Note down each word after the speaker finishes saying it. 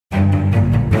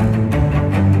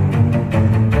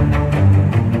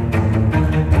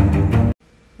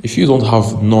If you don't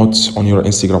have notes on your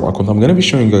Instagram account, I'm gonna be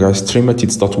showing you guys 3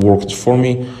 methods that worked for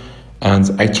me, and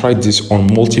I tried this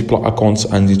on multiple accounts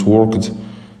and it worked.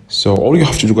 So all you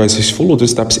have to do, guys, is follow the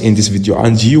steps in this video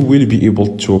and you will be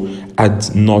able to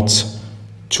add notes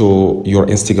to your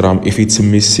Instagram if it's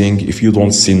missing. If you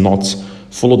don't see notes,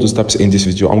 follow the steps in this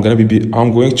video. I'm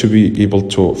going to be able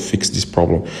to fix this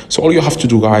problem. So all you have to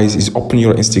do, guys, is open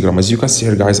your Instagram. As you can see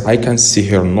here, guys, I can see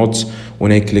here notes.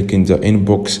 When I click in the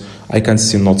inbox, I can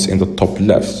see notes in the top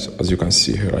left. As you can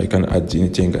see here, I can add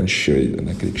anything and share it, and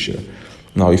I click share.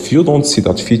 Now, if you don't see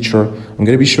that feature, I'm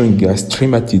going to be showing you guys 3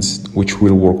 methods which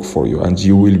will work for you, and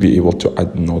you will be able to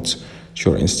add notes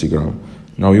to your Instagram.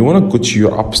 Now, you want to go to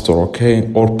your App Store,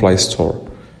 okay, or Play Store,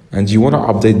 and you want to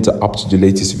update the app to the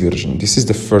latest version. This is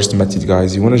the first method,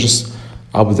 guys. You want to just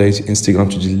update Instagram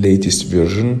to the latest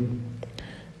version.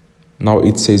 Now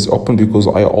it says open because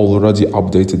I already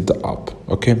updated the app,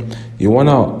 okay? You want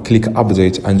to click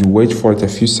update and you wait for it a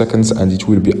few seconds and it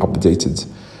will be updated.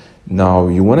 Now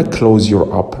you want to close your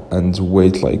app and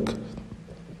wait like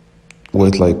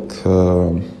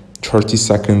 30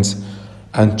 seconds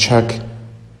and check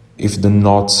if the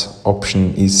notes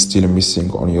option is still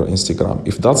missing on your Instagram.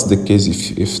 If that's the case,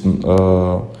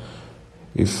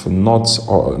 if notes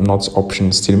option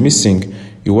is still missing,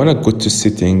 you want to go to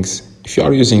settings. If you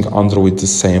are using Android, the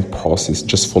same process,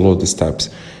 just follow the steps.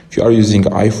 If you are using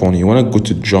iPhone, you want to go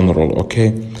to general,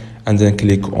 okay, and then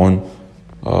click on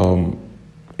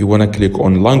you want to click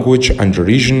on language and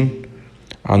region,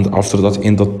 and after that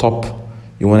in the top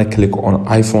you want to click on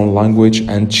iPhone language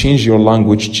and change your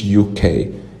language to UK.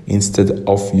 Instead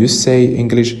of USA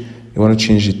English, you want to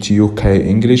change it to UK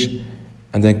English,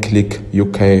 and then click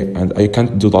UK. And I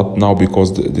can't do that now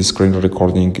because the screen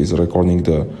recording is recording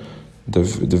the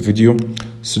video.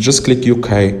 So just click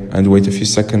UK and wait a few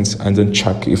seconds and then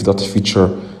check if that feature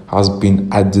has been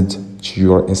added to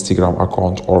your Instagram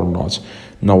account or not.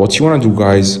 Now what you want to do,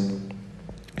 guys,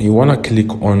 you want to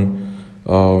click on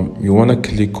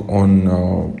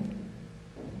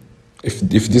if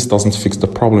this doesn't fix the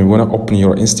problem, you want to open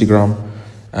your Instagram,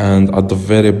 and at the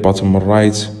very bottom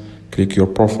right click your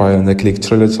profile and then click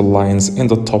 3 little lines in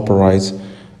the top right.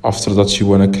 After that you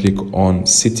want to click on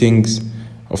settings.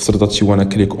 After that you want to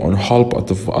click on help. At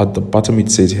the bottom it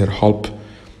says here help.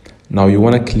 Now you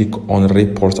want to click on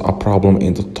report a problem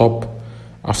in the top.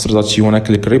 After that you want to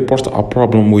click report a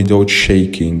problem without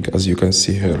shaking, as you can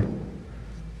see here,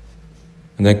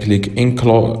 and then click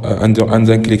include and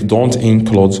then click don't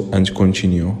include and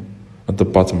continue at the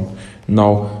bottom.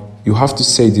 Now you have to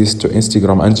say this to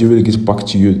Instagram and you will get back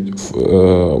to you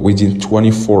within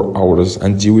 24 hours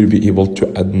and you will be able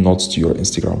to add notes to your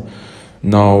Instagram.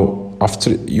 Now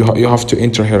after you have to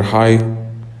enter here, hi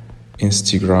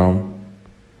Instagram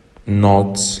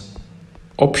notes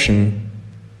option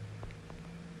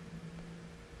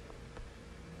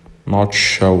not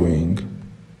showing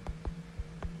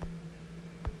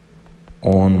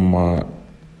on my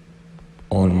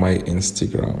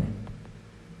Instagram.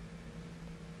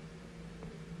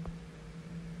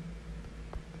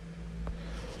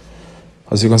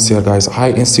 As you can see here, guys,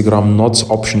 hi Instagram notes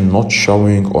option not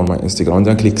showing on my Instagram, and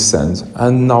then click send,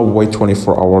 and now wait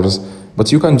 24 hours.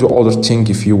 But you can do other thing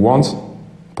if you want,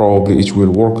 probably it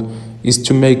will work, is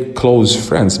to make close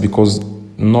friends, because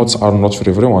notes are not for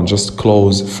everyone. Just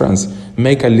close friends,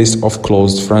 make a list of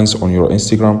closed friends on your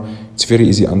Instagram. It's very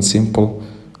easy and simple.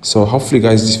 So hopefully,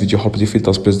 guys, this video helped. If it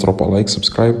does, please drop a like,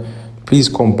 subscribe. Please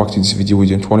come back to this video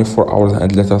within 24 hours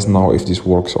and let us know if this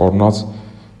works or not.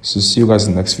 So see you guys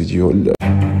in the next video.